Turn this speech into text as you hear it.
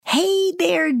Hey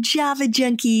there, Java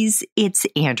junkies. It's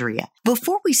Andrea.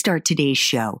 Before we start today's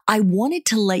show, I wanted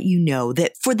to let you know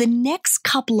that for the next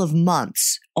couple of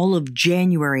months, all of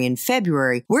January and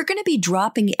February, we're going to be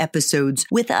dropping episodes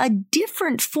with a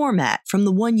different format from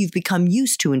the one you've become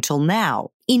used to until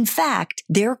now. In fact,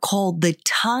 they're called the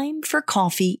Time for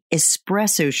Coffee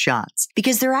Espresso Shots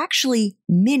because they're actually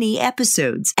mini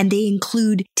episodes and they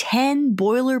include 10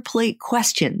 boilerplate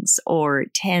questions or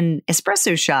 10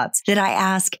 espresso shots that I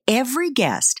ask every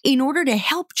guest in order to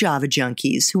help Java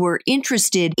junkies who are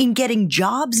interested in getting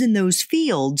jobs in those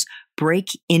fields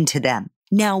break into them.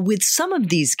 Now, with some of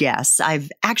these guests,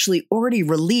 I've actually already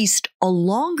released a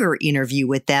longer interview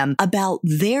with them about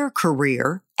their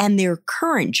career and their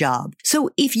current job.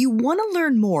 So if you want to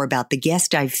learn more about the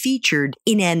guest I've featured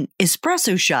in an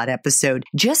espresso shot episode,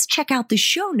 just check out the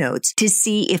show notes to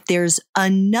see if there's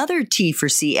another T for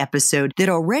C episode that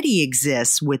already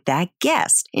exists with that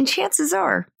guest. And chances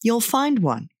are you'll find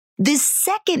one. The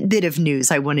second bit of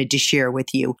news I wanted to share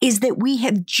with you is that we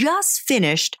have just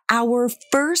finished our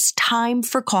first Time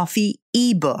for Coffee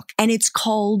ebook, and it's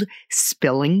called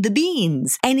Spilling the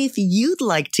Beans. And if you'd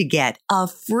like to get a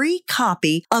free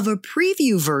copy of a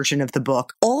preview version of the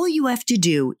book, all you have to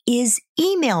do is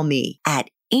email me at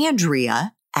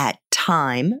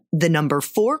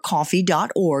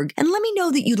Andrea@time4coffee.org and let me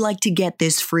know that you'd like to get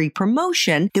this free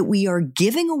promotion that we are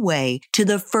giving away to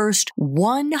the first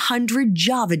 100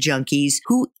 Java junkies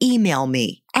who email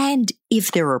me. And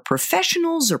if there are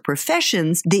professionals or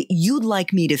professions that you'd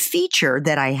like me to feature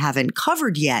that I haven't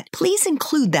covered yet, please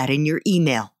include that in your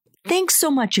email. Thanks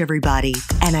so much, everybody,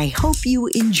 and I hope you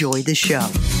enjoy the show.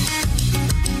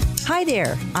 Hi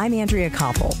there, I'm Andrea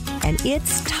Koppel, and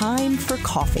it's Time for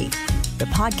Coffee, the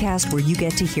podcast where you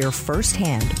get to hear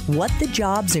firsthand what the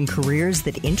jobs and careers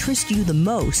that interest you the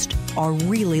most are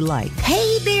really like.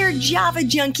 Hey there, Java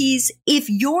junkies. If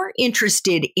you're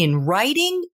interested in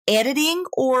writing, editing,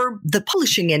 or the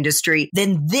publishing industry,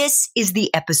 then this is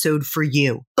the episode for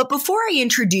you. But before I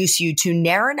introduce you to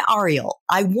Naren Aryal,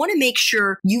 I want to make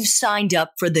sure you've signed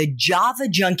up for the Java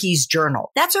Junkies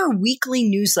Journal. That's our weekly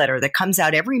newsletter that comes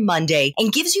out every Monday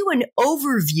and gives you an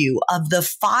overview of the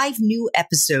 5 new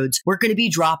episodes we're going to be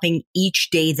dropping each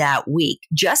day that week.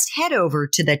 Just head over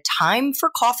to the Time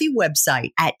for Coffee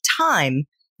website at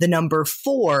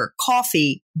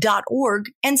time4coffee.org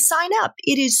and sign up.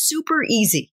 It is super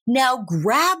easy. Now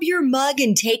grab your mug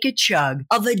and take a chug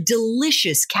of a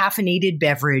delicious caffeinated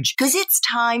beverage because it's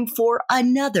time for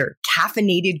another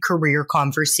caffeinated career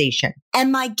conversation.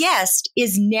 And my guest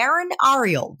is Naren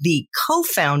Aryal, the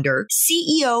co-founder,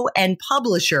 CEO, and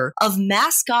publisher of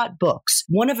Mascot Books,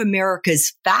 one of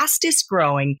America's fastest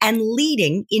growing and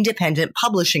leading independent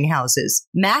publishing houses.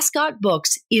 Mascot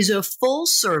Books is a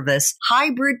full-service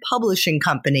hybrid publishing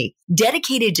company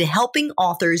dedicated to helping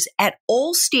authors at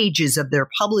all stages of their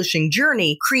publishing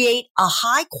journey create a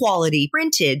high-quality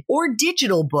printed or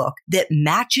digital book that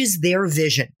matches their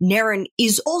vision. Naren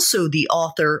is also the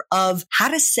author of How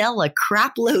to Sell a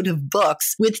Crap Load of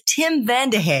Books with Tim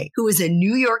Vandehei, who is a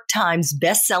New York Times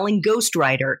best-selling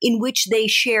ghostwriter, in which they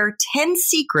share 10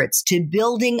 secrets to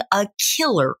building a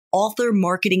killer author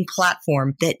marketing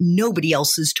platform that nobody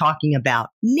else is talking about.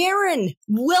 Naren,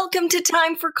 welcome to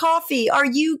Time for Coffee. Are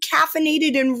you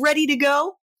caffeinated and ready to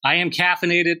go? I am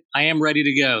caffeinated. I am ready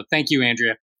to go. Thank you,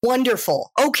 Andrea.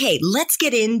 Wonderful. Okay, let's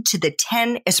get into the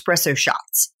 10 espresso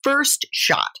shots. First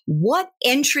shot. What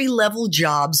entry-level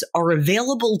jobs are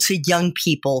available to young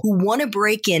people who want to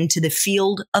break into the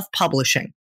field of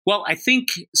publishing? Well, I think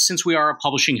since we are a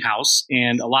publishing house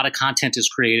and a lot of content is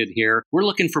created here, we're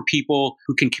looking for people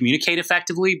who can communicate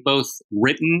effectively, both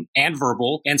written and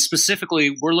verbal. And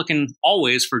specifically, we're looking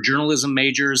always for journalism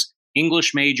majors,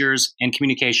 English majors, and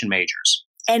communication majors.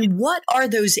 And what are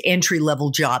those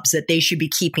entry-level jobs that they should be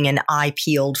keeping an eye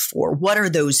peeled for? What are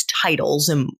those titles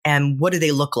and what do they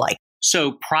look like?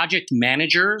 So project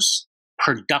managers,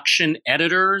 production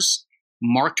editors,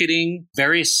 marketing,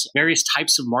 various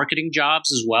types of marketing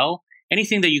jobs as well.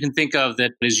 Anything that you can think of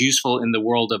that is useful in the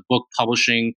world of book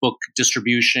publishing, book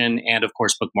distribution, and of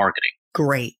course, book marketing.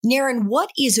 Great. Naren, what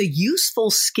is a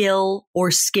useful skill or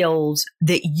skills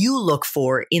that you look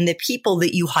for in the people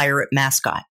that you hire at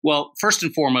Mascot? Well, first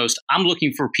and foremost, I'm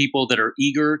looking for people that are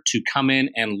eager to come in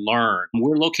and learn.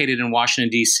 We're located in Washington,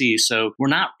 D.C., so we're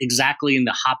not exactly in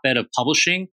the hotbed of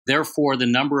publishing. Therefore, the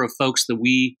number of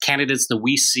candidates that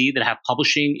we see that have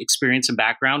publishing experience and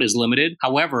background is limited.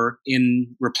 However,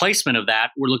 in replacement of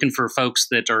that, we're looking for folks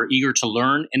that are eager to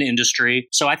learn an industry.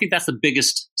 So I think that's the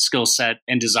biggest skill set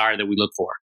and desire that we look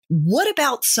for. What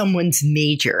about someone's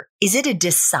major? Is it a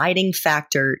deciding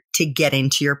factor to get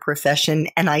into your profession?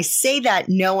 And I say that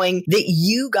knowing that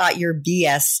you got your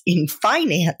BS in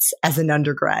finance as an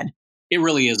undergrad. It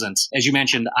really isn't. As you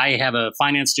mentioned, I have a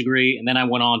finance degree and then I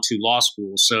went on to law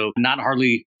school. So not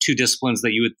hardly two disciplines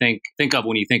that you would think of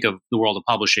when you think of the world of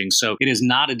publishing. So it is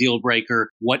not a deal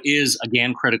breaker. What is,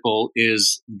 again, critical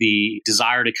is the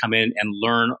desire to come in and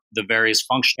learn the various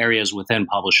function areas within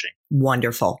publishing.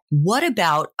 Wonderful. What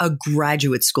about a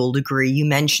graduate school degree? You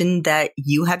mentioned that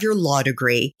you have your law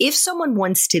degree. If someone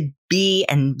wants to be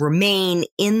and remain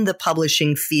in the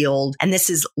publishing field, and this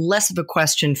is less of a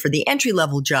question for the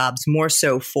entry-level jobs, more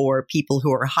so for people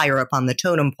who are higher up on the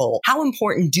totem pole, how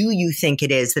important do you think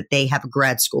it is that they have a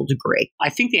grad school degree? I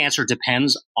think the answer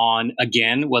depends on,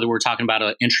 again, whether we're talking about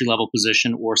an entry-level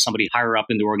position or somebody higher up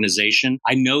in the organization.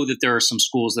 I know that there are some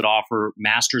schools that offer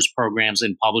master's programs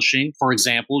in publishing. For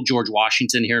example, George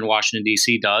Washington here in Washington,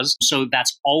 D.C. does. So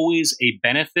that's always a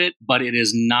benefit, but it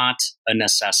is not a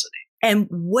necessity. And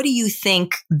what do you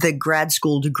think the grad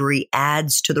school degree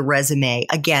adds to the resume?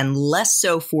 Again, less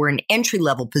so for an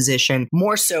entry-level position,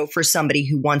 more so for somebody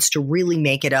who wants to really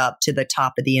make it up to the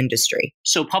top of the industry.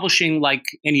 So publishing, like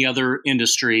any other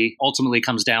industry, ultimately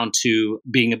comes down to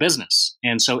being a business.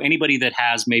 And so anybody that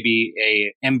has maybe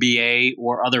a MBA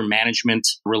or other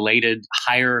management-related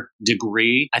higher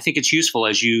degree, I think it's useful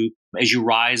as you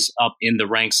rise up in the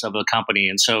ranks of a company.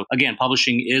 And so, again,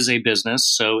 publishing is a business.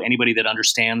 So anybody that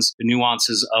understands the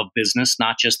nuances of business,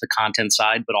 not just the content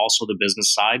side, but also the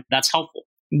business side, that's helpful.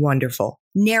 Wonderful.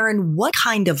 Naren, what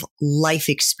kind of life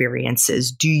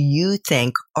experiences do you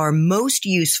think are most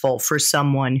useful for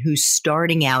someone who's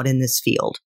starting out in this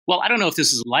field? Well, I don't know if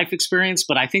this is a life experience,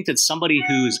 but I think that somebody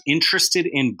who's interested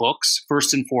in books,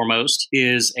 first and foremost,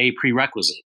 is a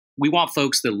prerequisite. We want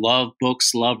folks that love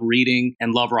books, love reading,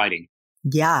 and love writing.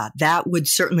 Yeah, that would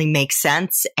certainly make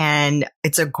sense. And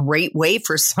it's a great way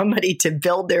for somebody to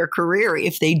build their career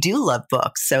if they do love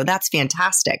books. So that's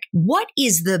fantastic. What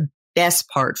is the best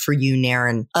part for you,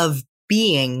 Naren, of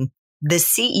being the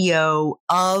CEO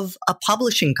of a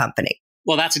publishing company?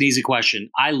 Well, that's an easy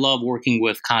question. I love working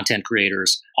with content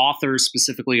creators. Authors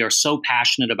specifically are so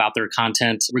passionate about their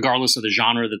content, regardless of the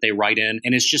genre that they write in.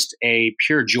 And it's just a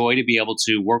pure joy to be able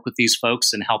to work with these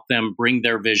folks and help them bring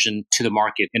their vision to the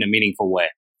market in a meaningful way.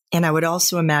 And I would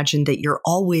also imagine that you're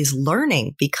always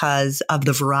learning because of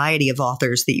the variety of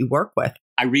authors that you work with.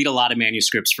 I read a lot of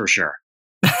manuscripts for sure.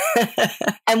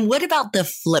 And what about the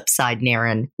flip side,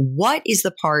 Naren? What is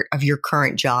the part of your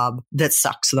current job that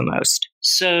sucks the most?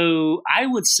 So I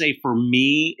would say for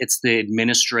me, it's the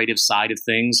administrative side of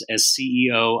things. As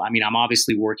CEO, I mean, I'm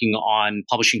obviously working on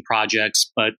publishing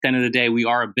projects, but at the end of the day, we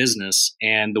are a business.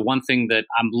 And the one thing that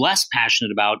I'm less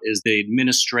passionate about is the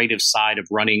administrative side of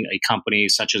running a company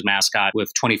such as Mascot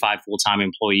with 25 full-time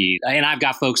employees. And I've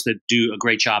got folks that do a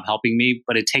great job helping me,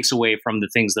 but it takes away from the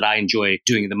things that I enjoy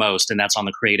doing the most, and that's on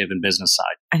the creative and business side.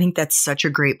 I think that's such a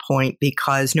great point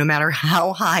because no matter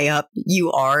how high up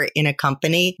you are in a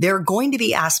company, there are going to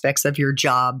be aspects of your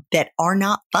job that are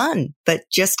not fun, but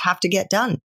just have to get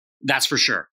done. That's for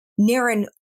sure. Naren,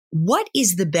 what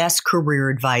is the best career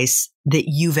advice that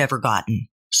you've ever gotten?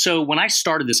 So when I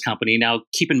started this company, now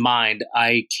keep in mind,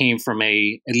 I came from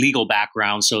a legal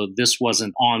background, so this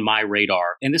wasn't on my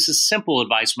radar. And this is simple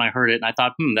advice when I heard it, and I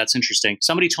thought, that's interesting.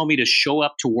 Somebody told me to show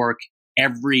up to work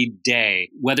every day.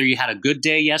 Whether you had a good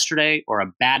day yesterday or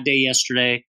a bad day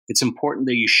yesterday, it's important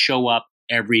that you show up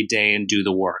every day and do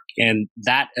the work. And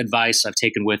that advice I've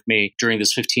taken with me during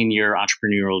this 15-year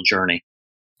entrepreneurial journey.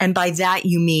 And by that,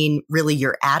 you mean really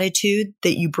your attitude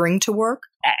that you bring to work?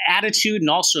 Attitude, and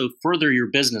also further your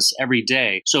business every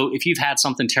day. So if you've had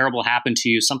something terrible happen to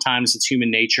you, sometimes it's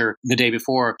human nature the day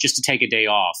before just to take a day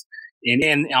off.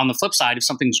 And on the flip side, if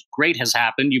something great has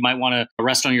happened, you might want to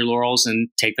rest on your laurels and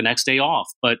take the next day off.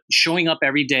 But showing up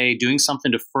every day, doing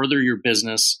something to further your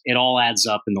business, it all adds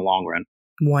up in the long run.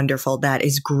 Wonderful. That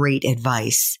is great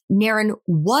advice. Naren,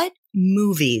 what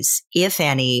movies, if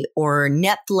any, or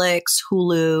Netflix,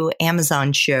 Hulu,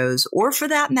 Amazon shows, or for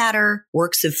that matter,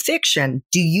 works of fiction,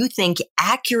 do you think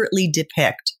accurately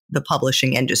depict the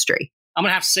publishing industry? I'm going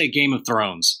to have to say Game of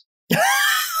Thrones.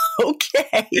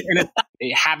 Okay.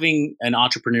 Having an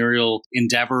entrepreneurial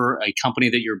endeavor, a company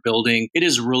that you're building, it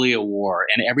is really a war.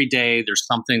 And every day there's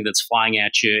something that's flying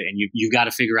at you and you've got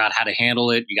to figure out how to handle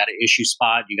it. You got to issue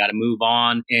spot. You got to move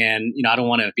on. And, I don't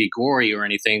want to be gory or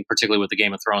anything, particularly with the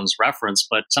Game of Thrones reference,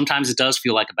 but sometimes it does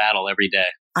feel like a battle every day.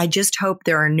 I just hope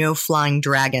there are no flying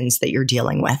dragons that you're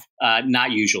dealing with.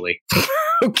 Not usually.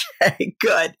 Okay,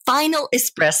 good. Final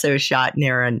espresso shot,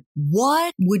 Naren.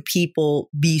 What would people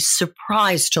be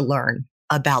surprised to learn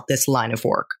about this line of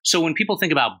work? So when people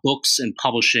think about books and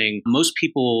publishing, most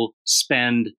people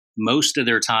spend most of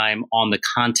their time on the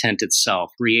content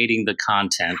itself, creating the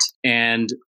content. And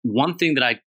one thing that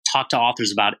I talk to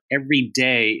authors about every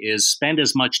day is spend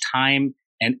as much time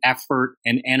and effort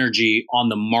and energy on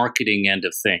the marketing end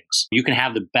of things. You can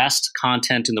have the best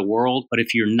content in the world, but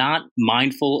if you're not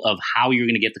mindful of how you're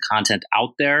going to get the content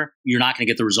out there, you're not going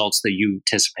to get the results that you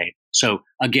anticipate. So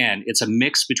again, it's a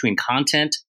mix between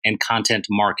content and content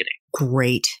marketing.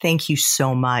 Great. Thank you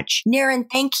so much. Naren,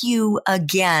 thank you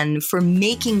again for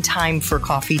making time for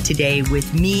coffee today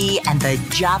with me and the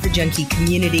Java Junkie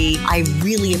community. I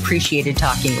really appreciated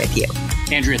talking with you.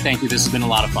 Andrea, thank you. This has been a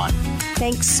lot of fun.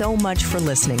 Thanks so much for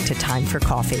listening to Time for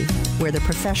Coffee, where the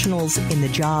professionals in the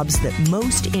jobs that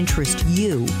most interest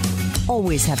you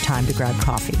always have time to grab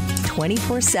coffee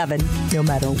 24/7, no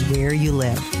matter where you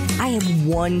live. I have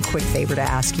one quick favor to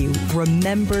ask you.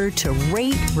 Remember to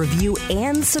rate, review,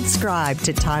 and subscribe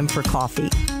to Time for Coffee.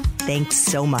 Thanks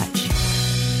so much.